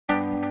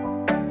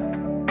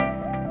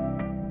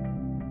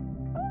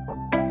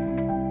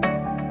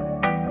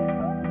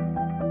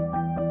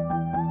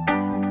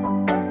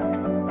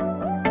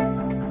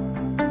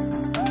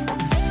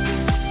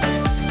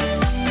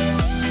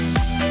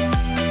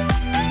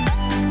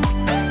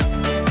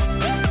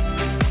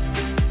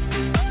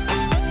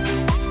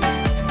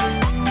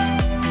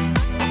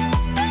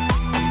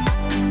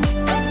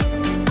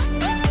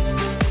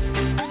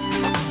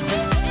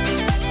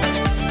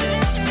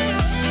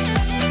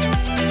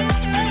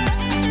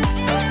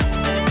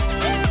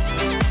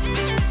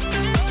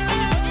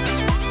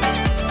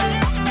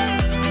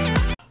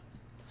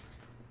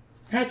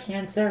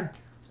Cancer.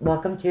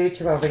 Welcome to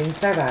Tarot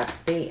Readings by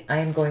Roxby. I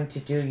am going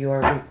to do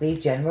your weekly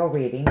general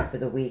reading for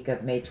the week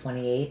of May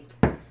 28th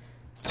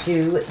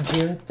to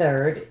June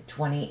 3rd,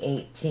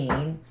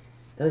 2018.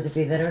 Those of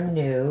you that are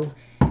new,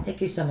 thank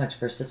you so much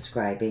for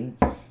subscribing.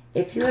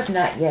 If you have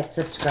not yet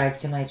subscribed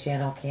to my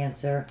channel,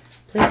 Cancer,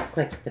 please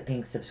click the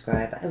pink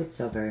subscribe. I would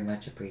so very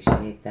much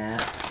appreciate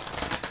that.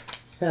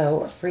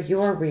 So, for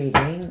your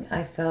reading,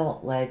 I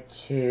felt led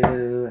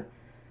to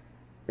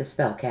the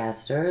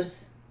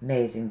Spellcasters.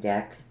 Amazing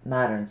deck,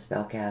 Modern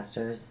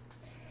Spellcasters.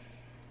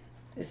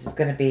 This is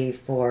going to be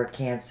for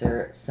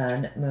Cancer,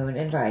 Sun, Moon,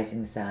 and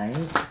Rising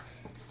signs.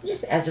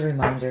 Just as a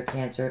reminder,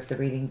 Cancer, if the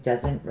reading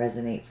doesn't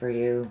resonate for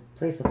you,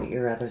 please look at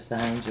your other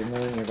signs, your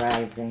Moon, your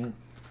Rising.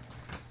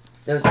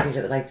 Those of you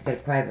that would like to get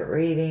a private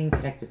reading,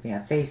 connect with me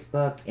on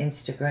Facebook,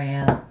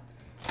 Instagram,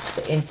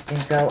 the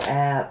Instant Go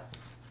app.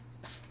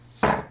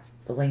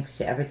 The links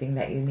to everything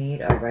that you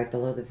need are right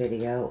below the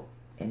video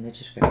in the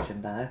description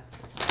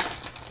box.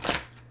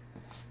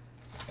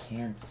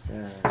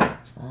 Cancer,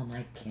 all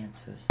my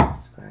Cancer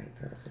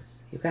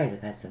subscribers. You guys have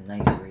had some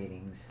nice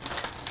readings.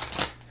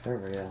 For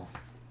real.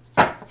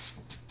 It's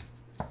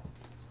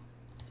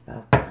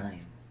about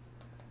time.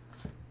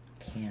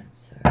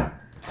 Cancer.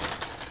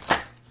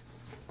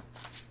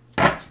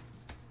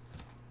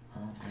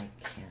 All my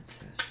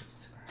Cancer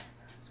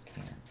subscribers.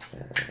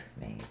 Cancer,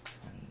 May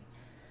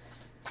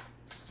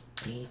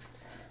 28th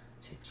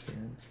to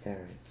June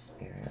 3rd.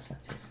 Spirit,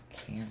 what does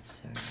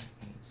Cancer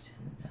need to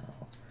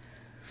know?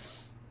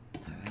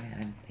 Alright,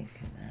 I'm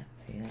thinking that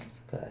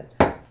feels good.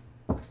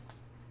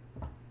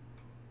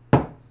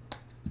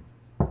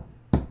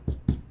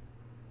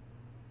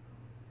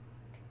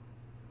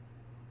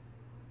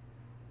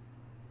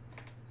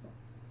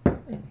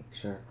 Let me make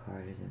sure a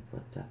card isn't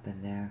flipped up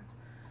in there.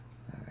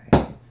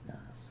 Alright, it's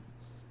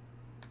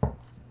not.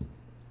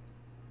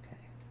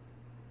 Okay.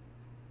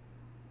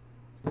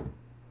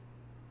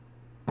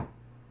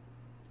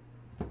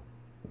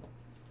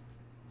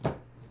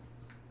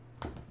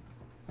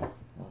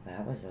 Well,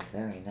 that was a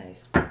very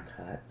nice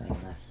cut, I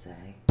must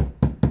say.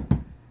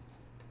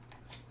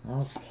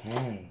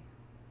 Okay.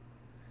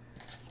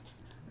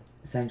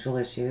 Central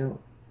issue,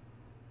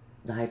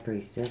 the High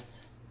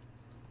Priestess.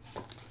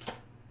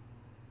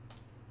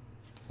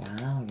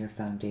 Wow, your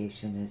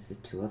foundation is the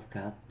Two of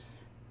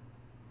Cups.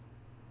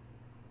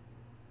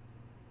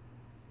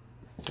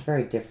 It's a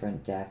very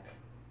different deck.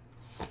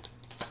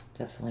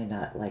 Definitely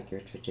not like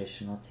your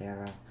traditional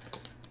tarot.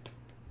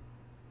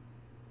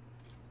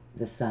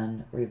 The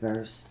Sun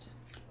reversed.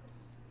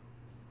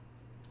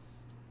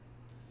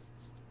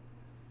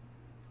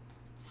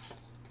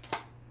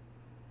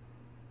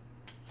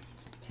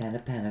 Ten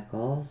of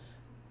Pentacles.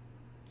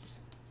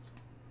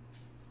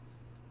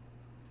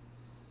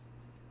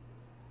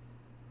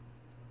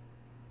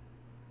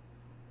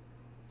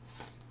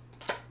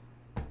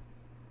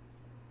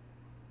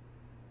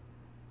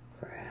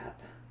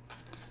 Crap.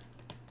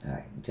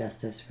 Alright,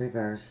 Justice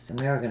reversed. And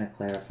we are going to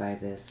clarify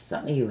this.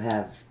 Some of you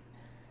have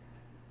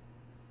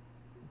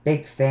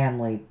big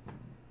family,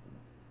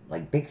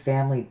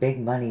 big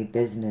money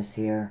business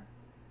here.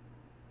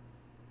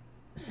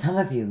 Some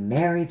of you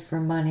married for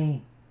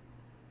money.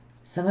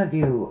 Some of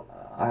you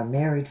are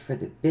married for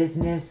the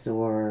business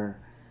or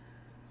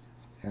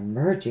are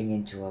merging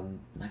into a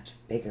much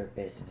bigger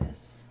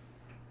business.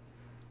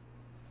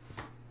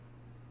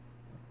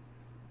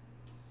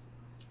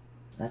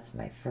 That's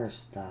my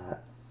first thought.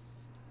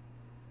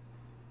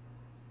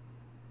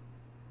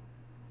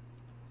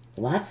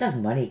 Lots of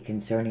money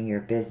concerning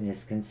your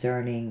business,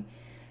 concerning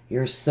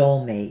your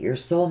soulmate. Your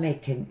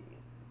soulmate can,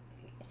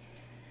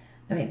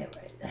 I mean,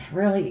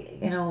 really,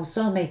 you know,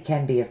 soulmate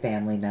can be a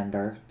family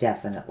member,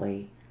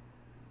 definitely.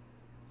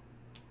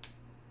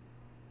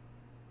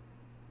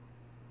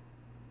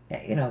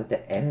 You know,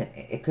 and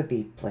it could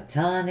be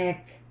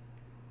platonic.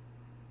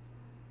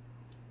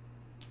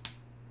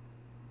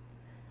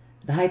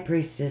 The High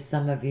Priestess,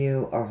 some of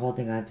you are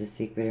holding on to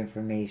secret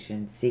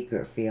information,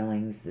 secret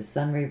feelings. The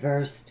Sun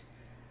reversed.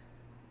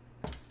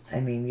 I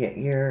mean,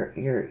 you're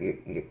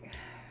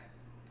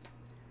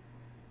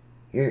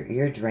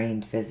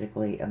drained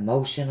physically,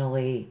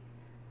 emotionally.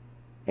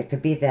 It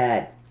could be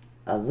that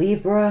a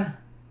Libra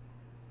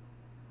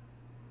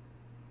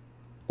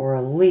or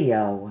a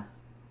Leo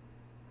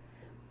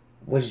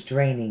was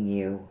draining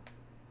you.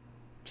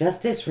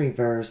 Justice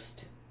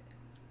reversed.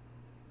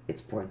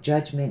 It's poor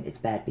judgment, it's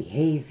bad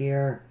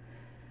behavior,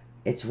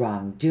 it's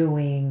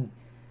wrongdoing,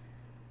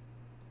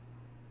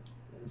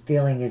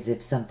 feeling as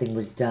if something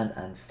was done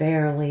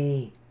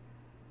unfairly.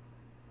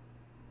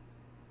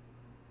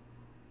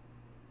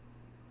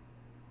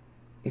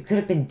 You could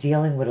have been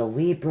dealing with a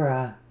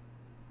Libra,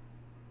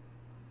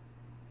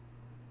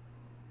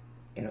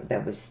 you know,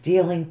 that was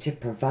stealing to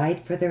provide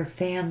for their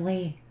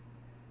family.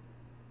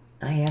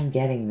 I am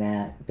getting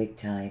that big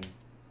time.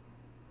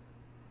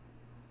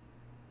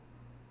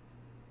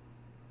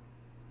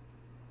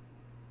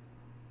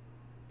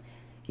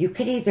 You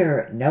could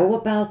either know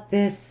about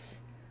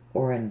this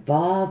or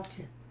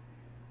involved.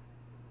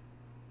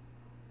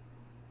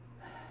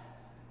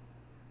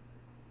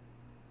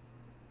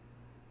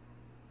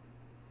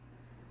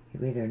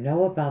 You either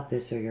know about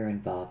this or you're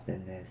involved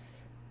in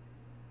this.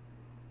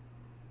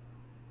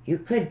 You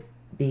could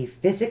be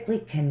physically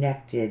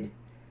connected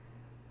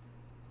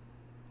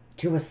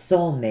to a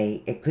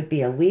soulmate. It could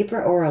be a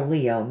Libra or a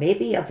Leo,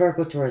 maybe a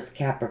Virgo, Taurus,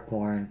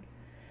 Capricorn.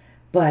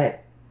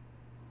 But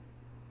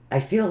I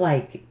feel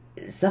like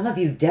some of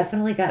you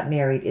definitely got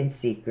married in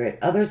secret.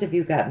 Others of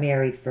you got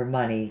married for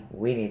money.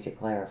 We need to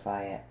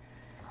clarify it.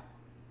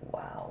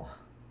 Wow.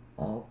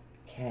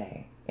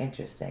 Okay.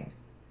 Interesting.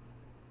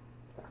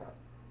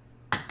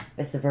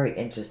 It's a very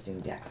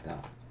interesting deck,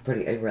 though.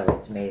 Really,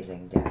 it's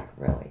amazing deck,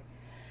 really.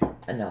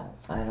 No,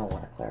 I don't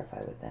want to clarify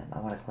with them. I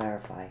want to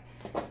clarify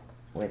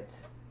with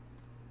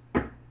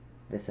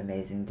this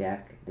amazing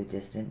deck, the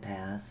distant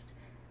past.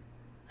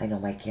 I know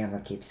my camera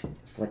keeps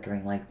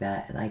flickering like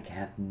that, and I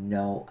have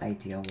no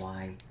idea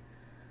why.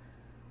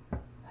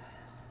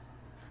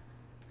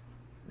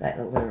 That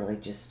literally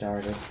just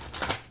started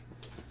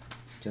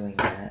doing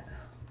that.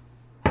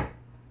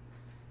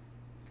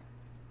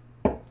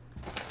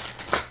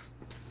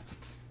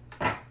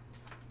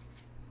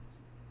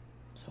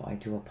 So I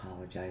do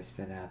apologize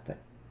for that, but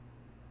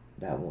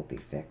that will be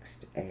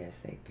fixed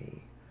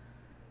ASAP.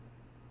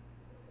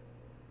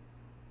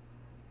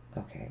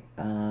 Okay,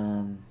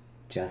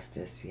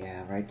 justice,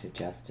 yeah, right to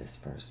justice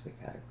first. We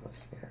gotta go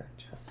Spirit,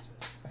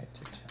 justice, right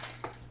to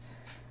justice.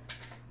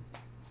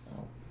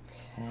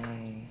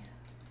 Okay,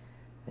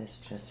 this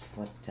just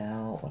flipped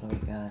out. What do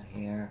we got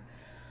here?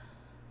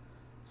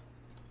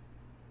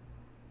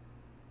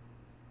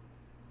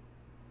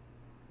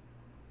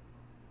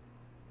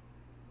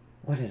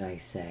 What did I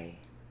say?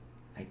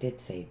 I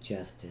did say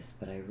justice,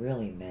 but I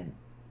really meant...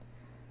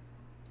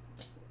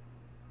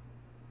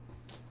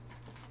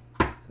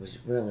 I was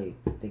really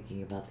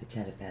thinking about the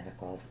Ten of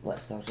Pentacles.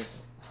 So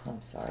just...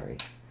 I'm sorry.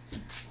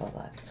 Hold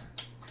on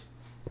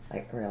here.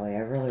 I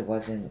really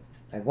wasn't...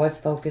 I was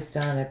focused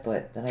on it,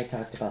 but then I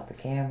talked about the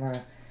camera.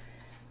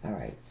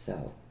 Alright,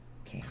 so...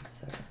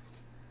 Cancer.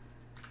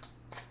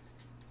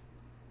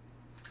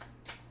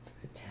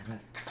 The Ten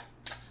of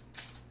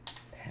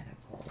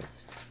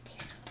Pentacles for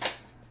Cancer.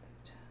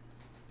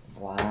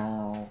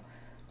 Wow.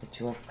 The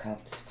Two of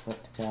Cups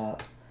flipped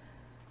up.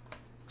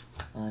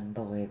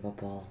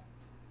 Unbelievable.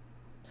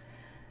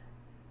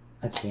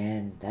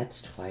 Again,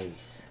 that's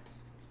twice.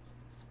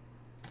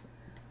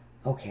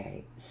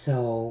 Okay,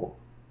 so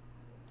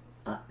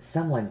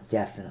someone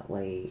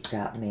definitely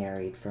got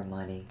married for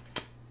money.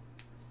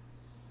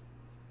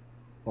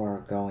 Or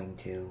going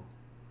to.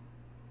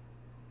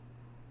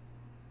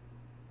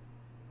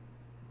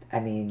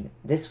 I mean,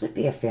 this would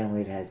be a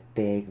family that has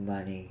big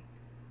money.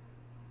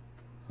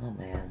 Oh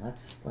man,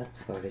 let's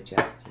go to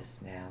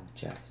justice now.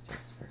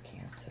 Justice for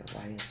Cancer.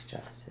 Why is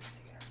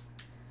justice here?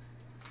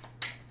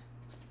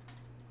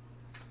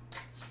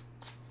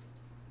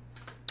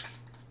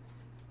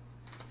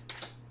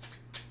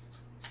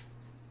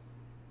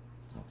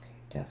 Okay,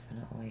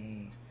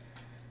 definitely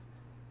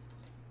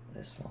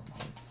this one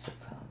wants to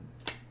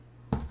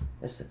come.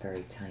 This is a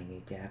very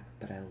tiny deck,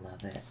 but I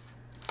love it.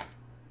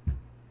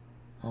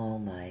 Oh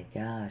my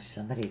gosh,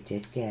 somebody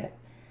did get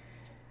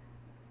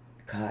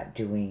caught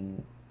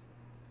doing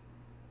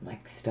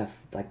like stuff,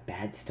 like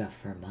bad stuff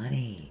for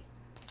money.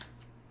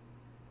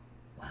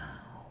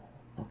 Wow,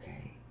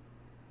 okay.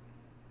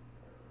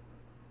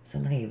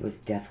 Somebody was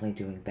definitely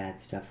doing bad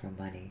stuff for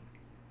money.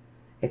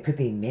 It could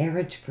be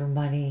marriage for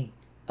money.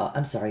 Oh,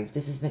 I'm sorry,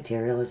 this is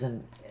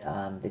materialism,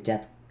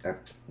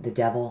 the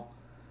devil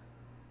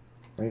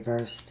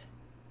reversed.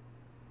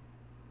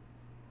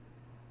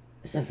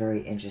 This is a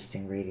very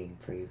interesting reading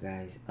for you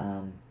guys.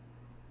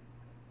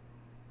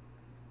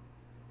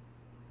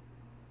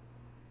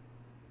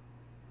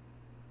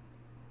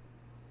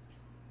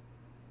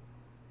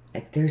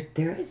 Like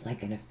there is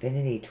like an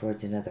affinity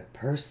towards another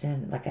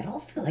person. Like I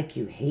don't feel like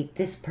you hate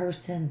this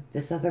person,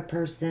 this other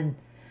person,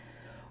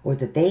 or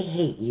that they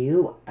hate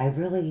you. I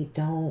really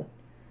don't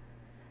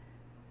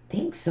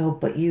think so,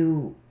 but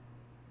you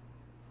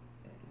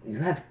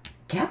have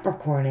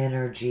Capricorn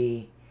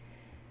energy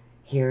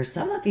here.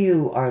 Some of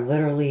you are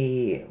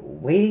literally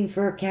waiting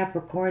for a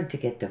Capricorn to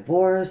get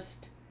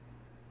divorced.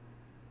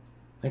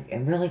 Like,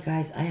 and really,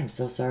 guys, I am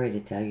so sorry to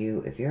tell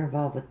you, if you're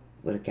involved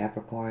with a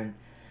Capricorn,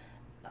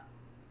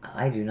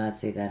 I do not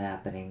see that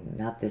happening.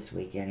 Not this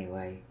week,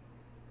 anyway.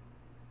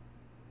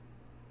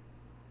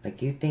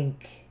 Like, you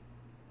think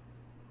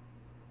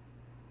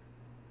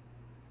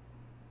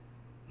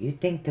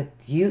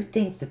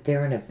that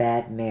they're in a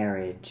bad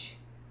marriage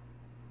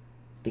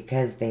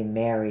because they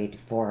married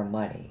for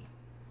money.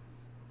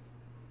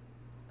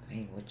 I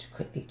mean, which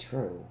could be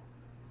true,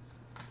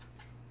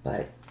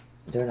 but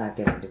they're not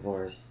getting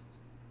divorced.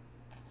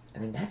 I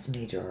mean, that's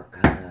major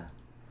arcana.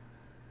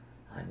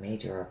 On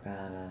major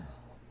arcana.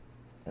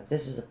 If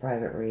this was a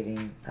private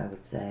reading, I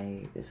would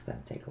say this is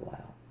going to take a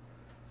while.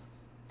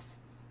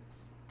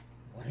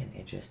 What an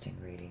interesting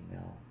reading,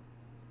 though.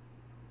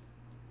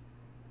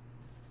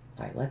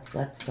 All right,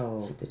 let's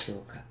go the Two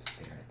of Cups,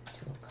 Spirit. The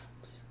Two of Cups.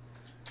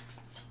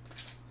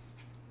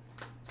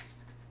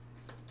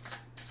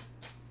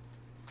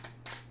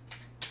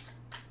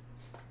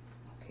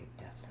 Okay,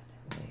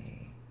 definitely.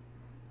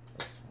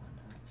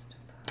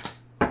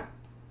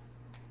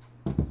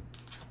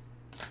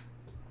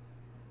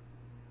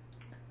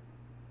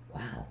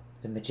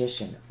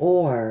 Magician.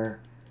 Or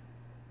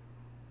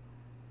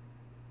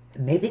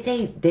maybe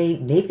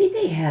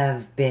they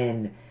have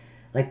been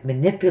like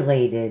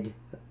manipulated,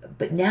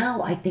 but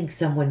now I think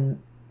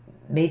someone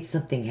made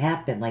something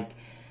happen. Like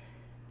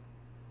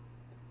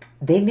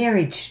they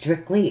married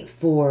strictly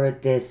for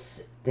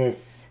this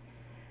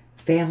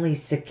family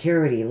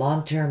security,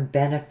 long-term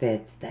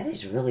benefits. That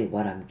is really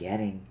what I'm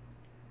getting.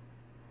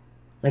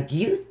 Like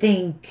you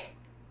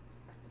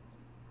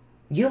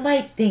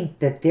might think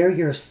that they're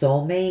your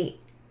soulmate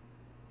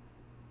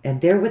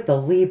and they're with the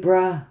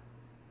Libra,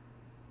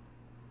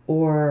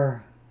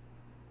 or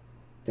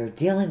they're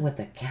dealing with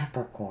a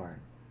Capricorn.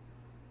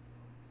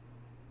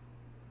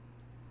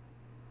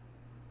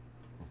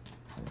 Oh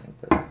my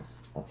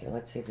goodness. Okay,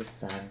 let's see the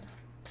Sun.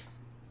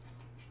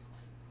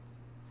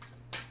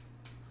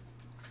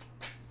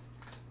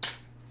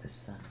 The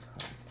Sun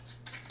card.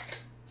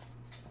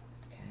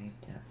 Okay,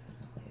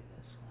 definitely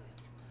this way.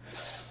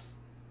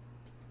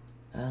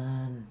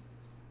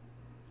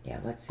 Yeah,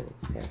 let's see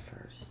what's there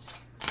first.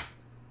 The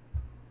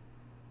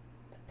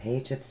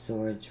Page of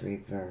Swords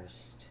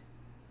reversed.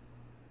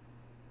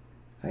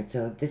 All right,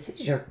 so this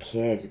is your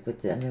kid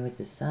with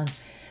the Sun.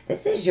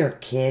 This is your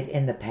kid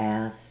in the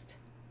past.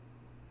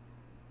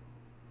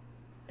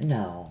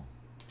 No.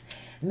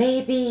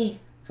 Maybe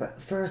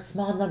for a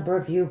small number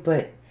of you,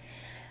 but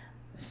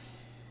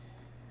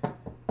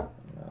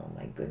oh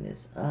my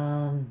goodness.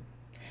 I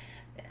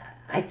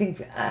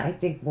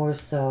think more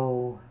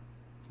so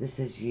this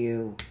is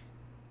you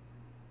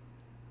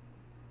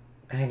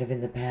kind of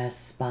in the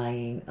past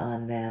spying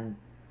on them.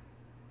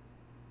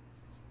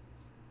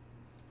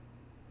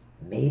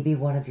 Maybe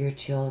one of your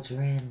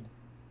children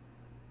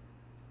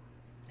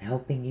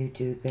helping you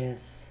do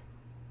this.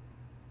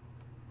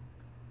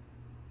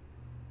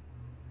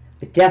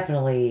 But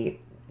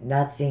definitely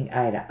not seeing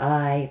eye to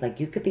eye.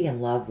 Like you could be in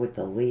love with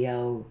a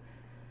Leo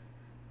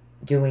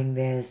doing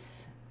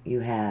this. You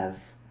have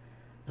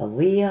a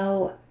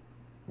Leo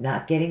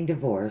not getting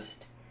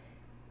divorced.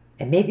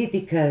 And maybe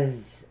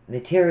because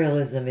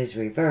materialism is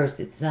reversed,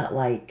 it's not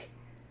like,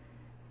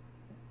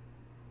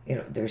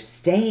 they're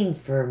staying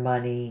for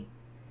money.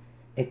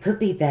 It could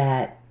be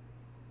that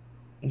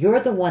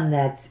you're the one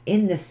that's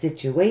in the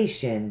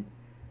situation.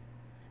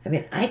 I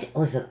mean,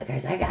 listen,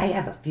 guys, I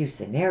have a few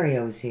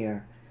scenarios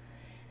here.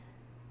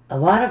 A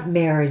lot of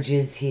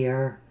marriages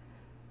here.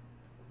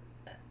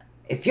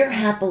 If you're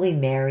happily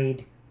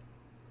married,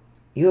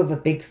 you have a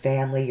big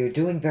family, you're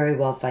doing very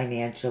well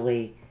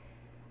financially.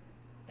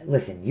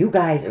 Listen, you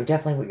guys are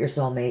definitely with your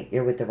soulmate.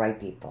 You're with the right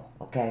people,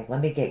 okay? Let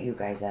me get you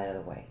guys out of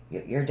the way.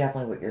 You're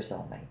definitely with your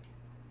soulmate.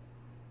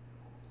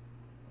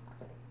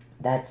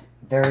 That's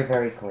very,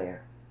 very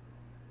clear.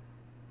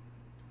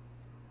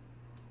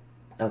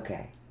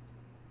 Okay.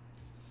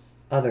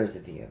 Others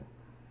of you.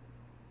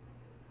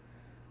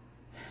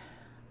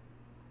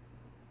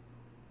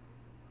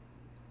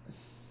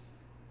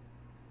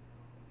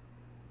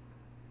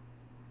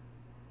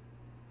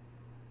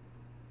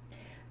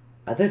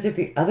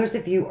 Others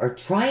of you are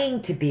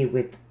trying to be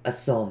with a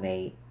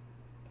soulmate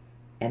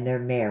and they're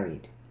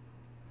married.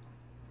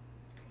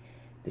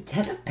 The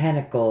Ten of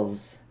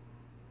Pentacles,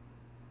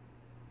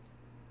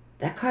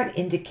 that card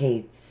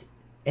indicates,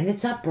 and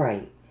it's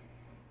upright,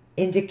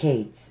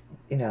 indicates,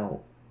 the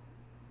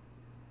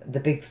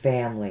big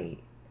family,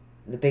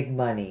 the big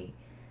money,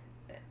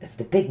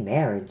 the big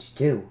marriage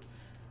too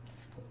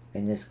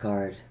in this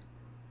card.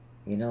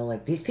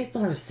 Like these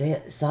people are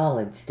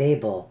solid,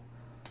 stable,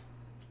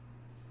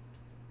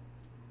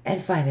 and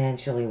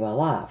financially well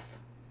off.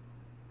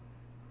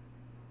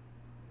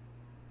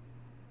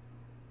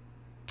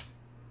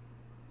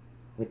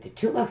 With the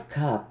Two of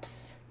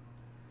Cups,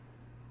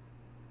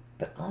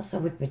 but also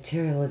with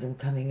materialism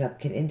coming up,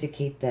 can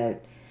indicate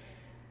that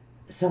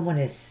someone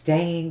is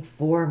staying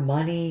for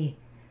money,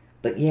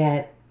 but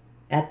yet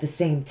at the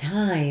same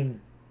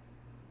time,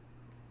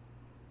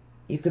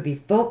 you could be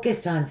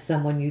focused on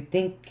someone you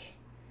think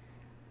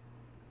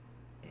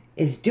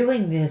is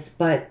doing this,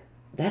 but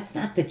that's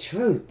not the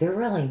truth. They're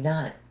really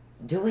not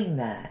doing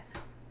that.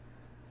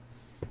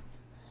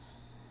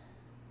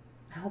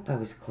 I hope I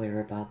was clear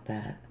about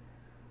that.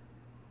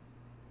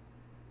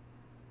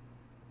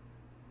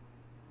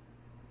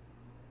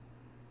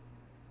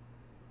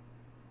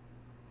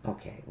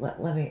 Okay, let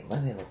me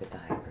look at the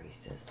High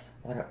Priestess.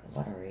 What a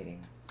reading.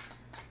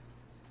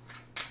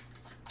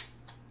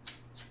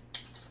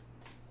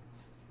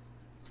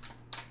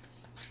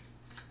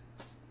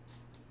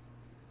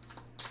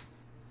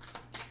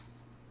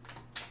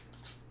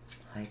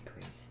 High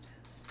Priestess.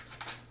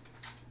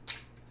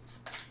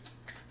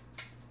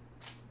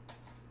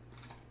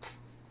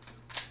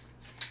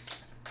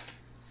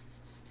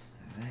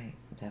 All right,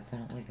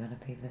 definitely gonna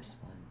be this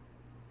one.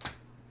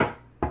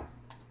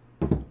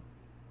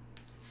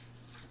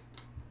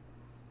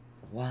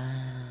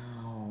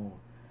 Wow.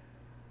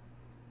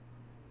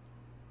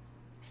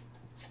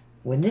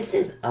 When this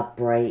is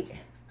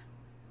upright,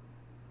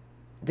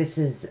 this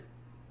is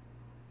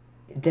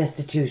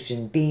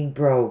destitution, being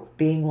broke,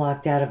 being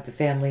locked out of the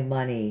family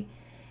money,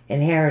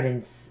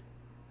 inheritance,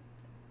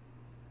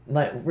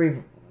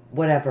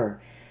 whatever.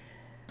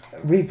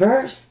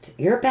 Reversed,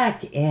 you're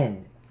back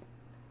in.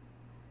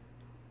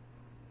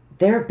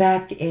 They're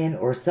back in,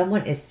 or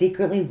someone is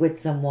secretly with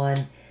someone,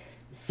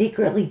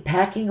 secretly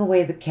packing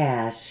away the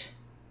cash.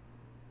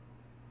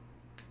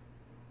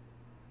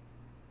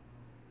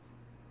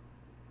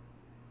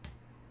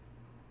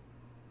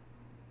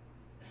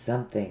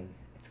 Something.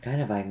 It's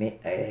kind of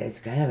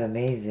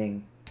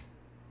amazing.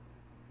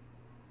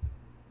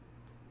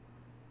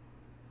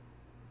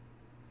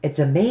 It's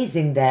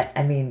amazing that,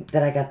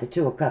 that I got the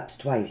Two of Cups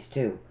twice,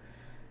 too.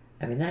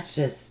 That's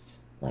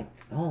just, like,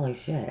 holy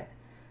shit.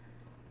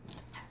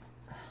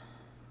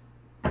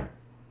 I'm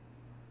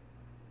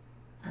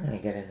going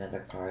to get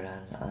another card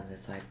on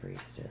this High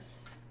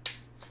Priestess.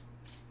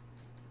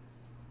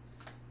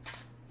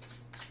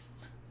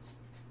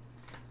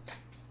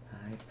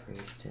 High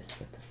Priestess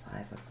with the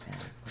Five of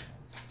Pentacles.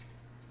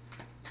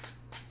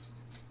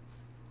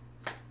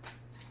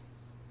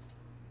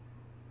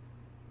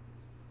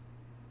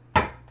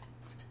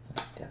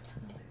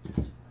 Definitely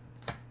this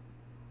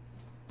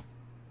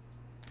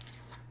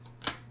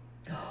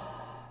one.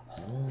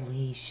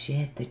 Holy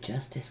shit, the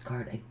Justice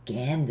card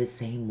again the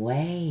same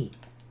way.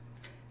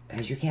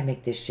 Guys, you can't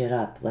make this shit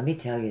up. Let me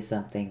tell you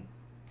something.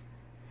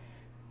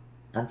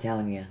 I'm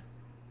telling you.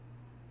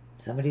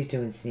 Somebody's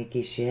doing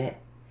sneaky shit.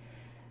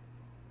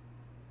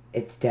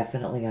 It's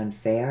definitely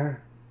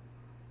unfair.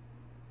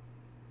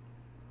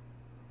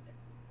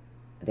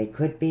 They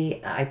could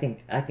be. I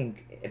think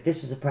if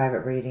this was a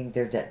private reading,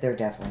 they're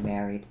definitely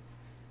married.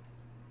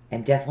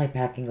 And definitely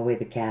packing away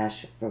the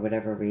cash for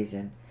whatever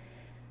reason.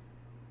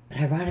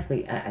 But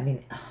ironically,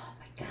 oh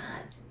my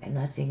God, I'm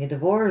not seeing a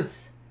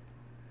divorce.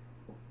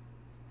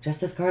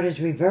 Justice card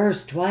is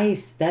reversed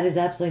twice. That is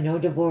absolutely no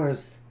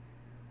divorce.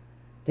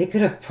 They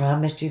could have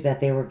promised you that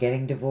they were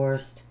getting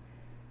divorced.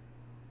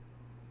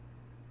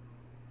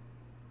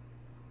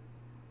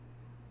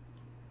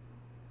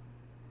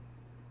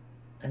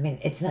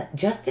 It's not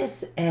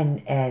justice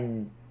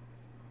and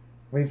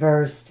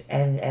reversed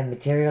and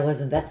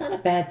materialism. That's not a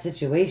bad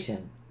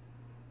situation.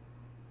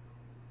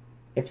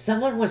 If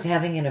someone was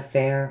having an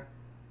affair,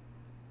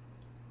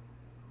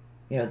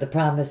 the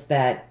promise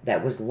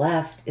that was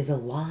left is a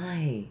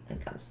lie.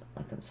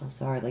 I'm so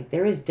sorry. Like,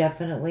 there is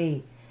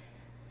definitely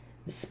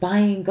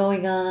spying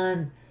going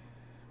on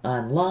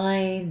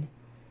online.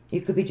 You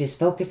could be just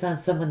focused on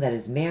someone that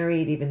is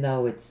married, even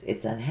though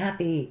it's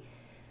unhappy.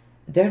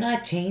 They're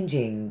not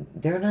changing.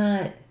 They're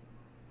not.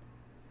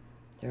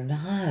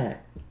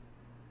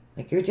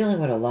 Like, you're dealing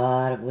with a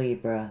lot of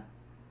Libra,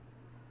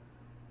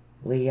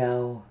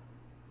 Leo,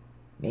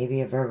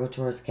 maybe a Virgo,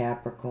 Taurus,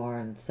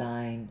 Capricorn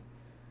sign.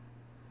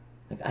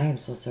 Like, I am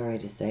so sorry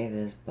to say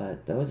this,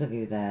 but those of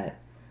you that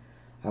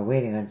are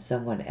waiting on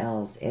someone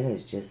else, it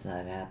is just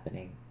not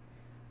happening.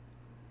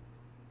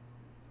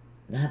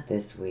 Not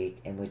this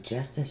week. And with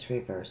Justice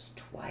reversed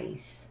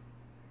twice.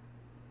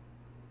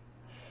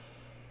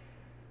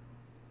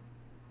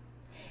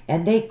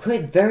 And they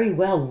could very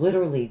well,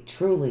 literally,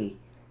 truly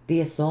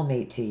be a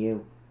soulmate to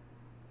you.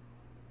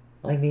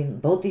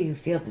 Both of you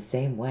feel the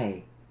same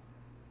way.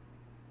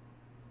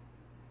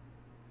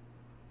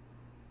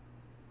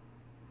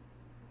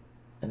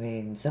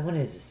 Someone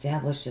is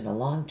established in a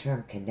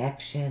long-term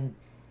connection.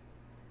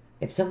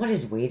 If someone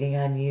is waiting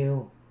on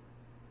you,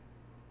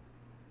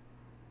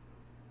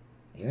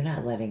 you're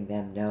not letting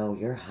them know.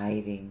 You're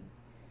hiding.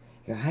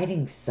 You're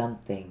hiding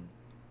something.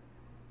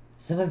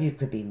 Some of you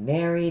could be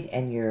married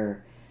and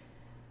you're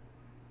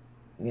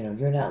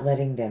not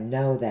letting them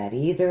know that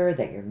either,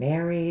 that you're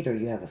married or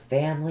you have a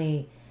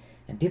family,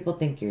 and people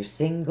think you're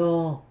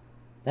single.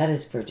 That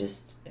is for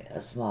just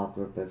a small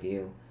group of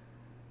you.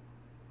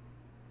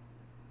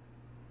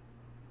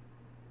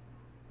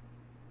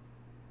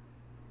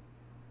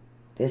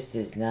 This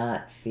does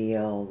not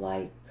feel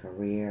like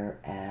career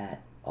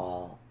at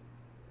all.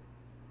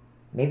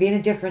 Maybe in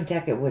a different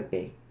deck it would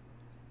be,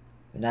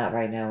 but not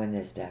right now in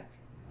this deck.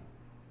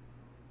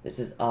 This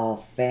is all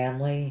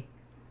family,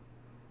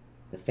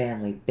 the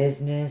family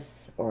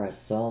business, or a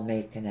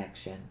soulmate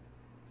connection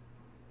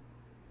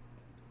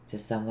to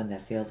someone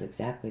that feels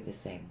exactly the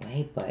same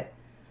way, but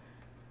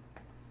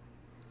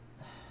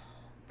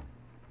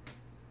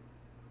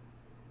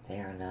they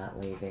are not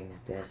leaving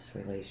this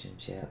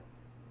relationship.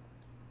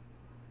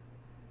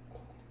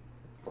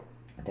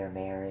 Their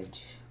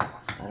marriage.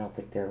 I don't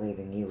think they're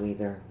leaving you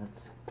either.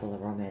 Let's pull a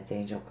Romance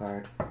Angel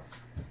card.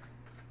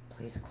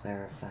 Please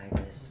clarify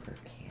this for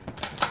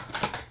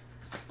Cancer.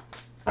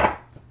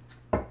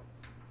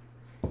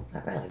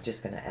 I'm really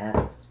just going to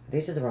ask.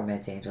 These are the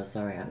Romance Angels,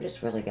 sorry. I'm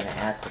just really going to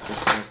ask if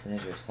this person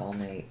is your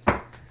soulmate.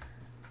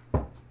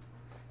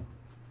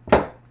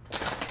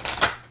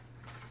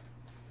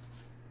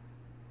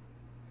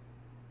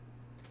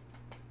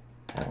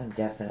 That one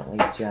definitely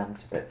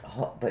jumped,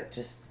 but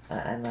just,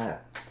 I'm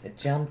not, it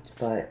jumped,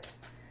 but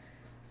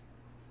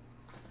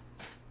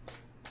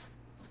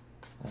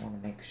I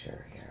want to make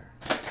sure here.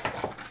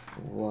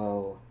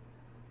 Whoa.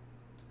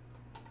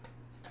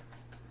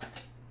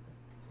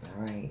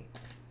 Alright,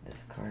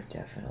 this card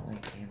definitely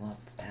came up.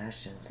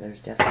 Passions. There's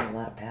definitely a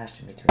lot of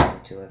passion between the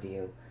two of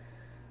you.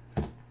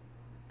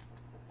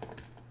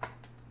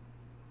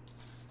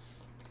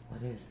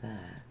 What is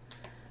that?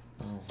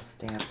 Oh,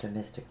 stay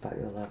optimistic about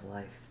your love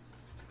life.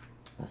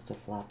 Must have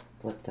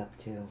flipped up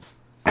too.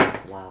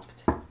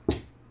 Flopped. My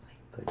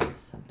goodness,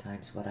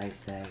 sometimes what I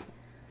say.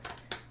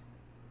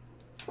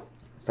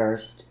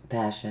 First,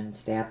 passion.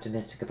 Stay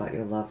optimistic about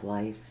your love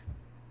life.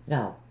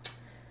 No.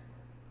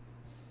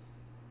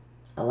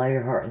 Allow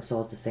your heart and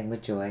soul to sing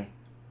with joy.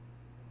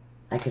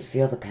 I could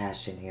feel the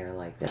passion here.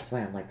 Like, that's why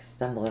I'm like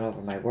stumbling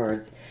over my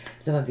words.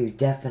 Some of you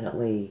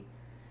definitely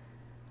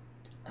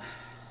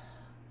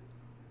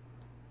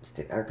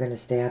are going to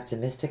stay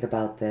optimistic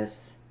about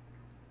this.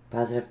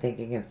 Positive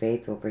thinking and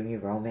faith will bring you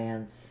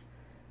romance.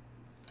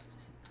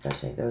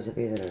 Especially those of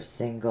you that are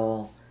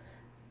single.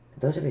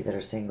 Those of you that are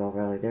single,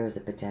 really, there is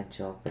a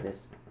potential for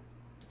this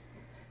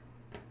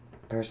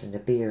person to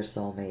be your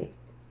soulmate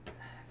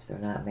if they're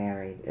not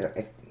married. Or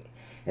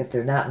if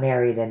they're not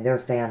married and their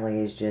family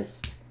is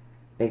just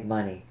big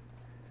money.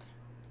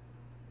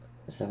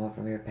 Someone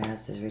from your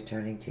past is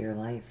returning to your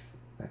life.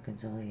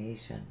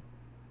 Reconciliation.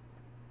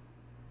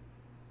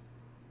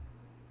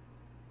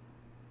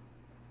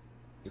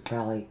 You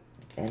probably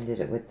ended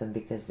it with them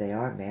because they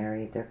are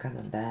married. They're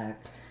coming back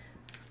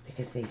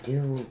because they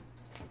do.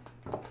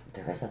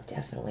 There is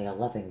definitely a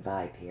loving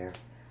vibe here.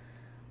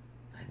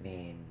 I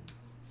mean,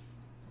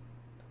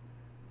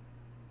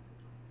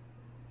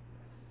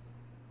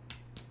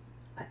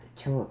 at the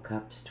Two of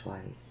Cups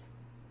twice.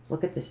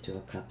 Look at this Two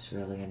of Cups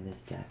really in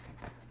this deck.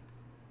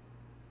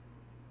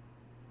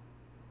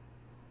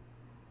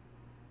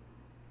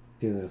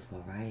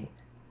 Beautiful, right?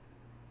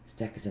 This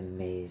deck is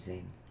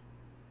amazing.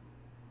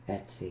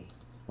 Etsy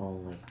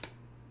only.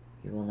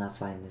 You will not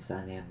find this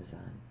on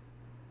Amazon.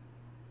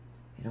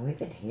 You know,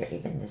 even here,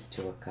 even this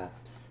Two of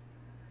Cups.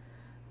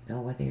 You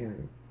know, whether you're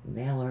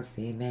male or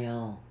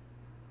female,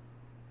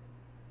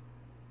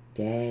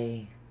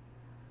 gay,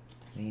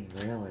 I mean,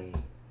 really.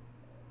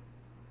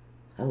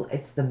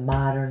 It's the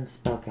modern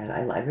spellcat.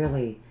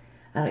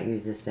 I don't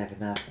use this deck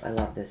enough. I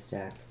love this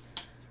deck.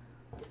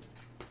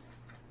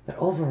 But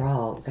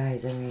overall,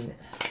 guys, I mean,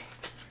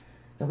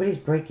 nobody's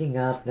breaking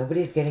up.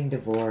 Nobody's getting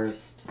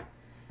divorced.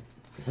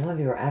 Some of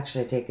you are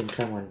actually taking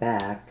someone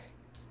back.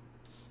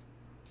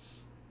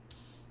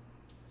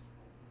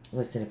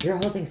 Listen, if you're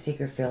holding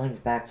secret feelings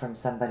back from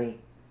somebody,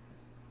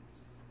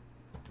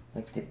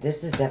 like,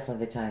 this is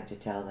definitely the time to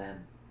tell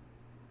them.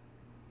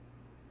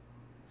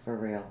 For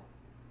real.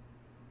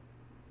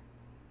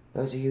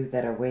 Those of you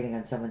that are waiting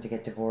on someone to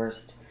get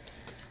divorced,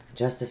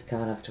 justice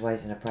coming up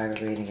twice in a private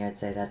reading, I'd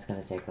say that's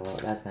going to take a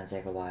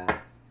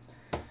while.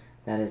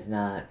 That is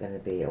not going to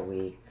be a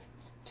week,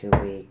 2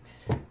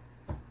 weeks.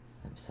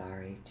 I'm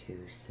sorry to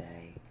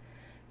say.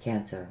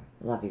 Cancer,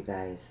 love you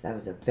guys. That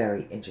was a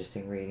very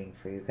interesting reading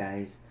for you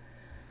guys.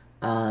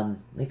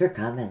 Leave your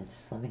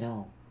comments. Let me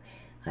know.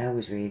 I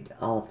always read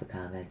all of the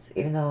comments.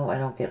 Even though I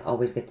don't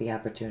always get the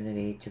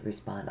opportunity to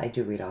respond, I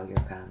do read all your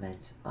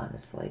comments,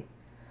 honestly.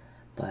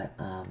 But,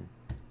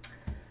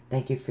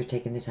 thank you for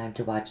taking the time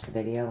to watch the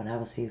video, and I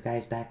will see you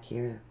guys back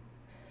here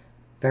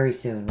very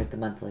soon with the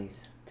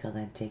monthlies. Till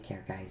then, take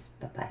care, guys.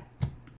 Bye-bye.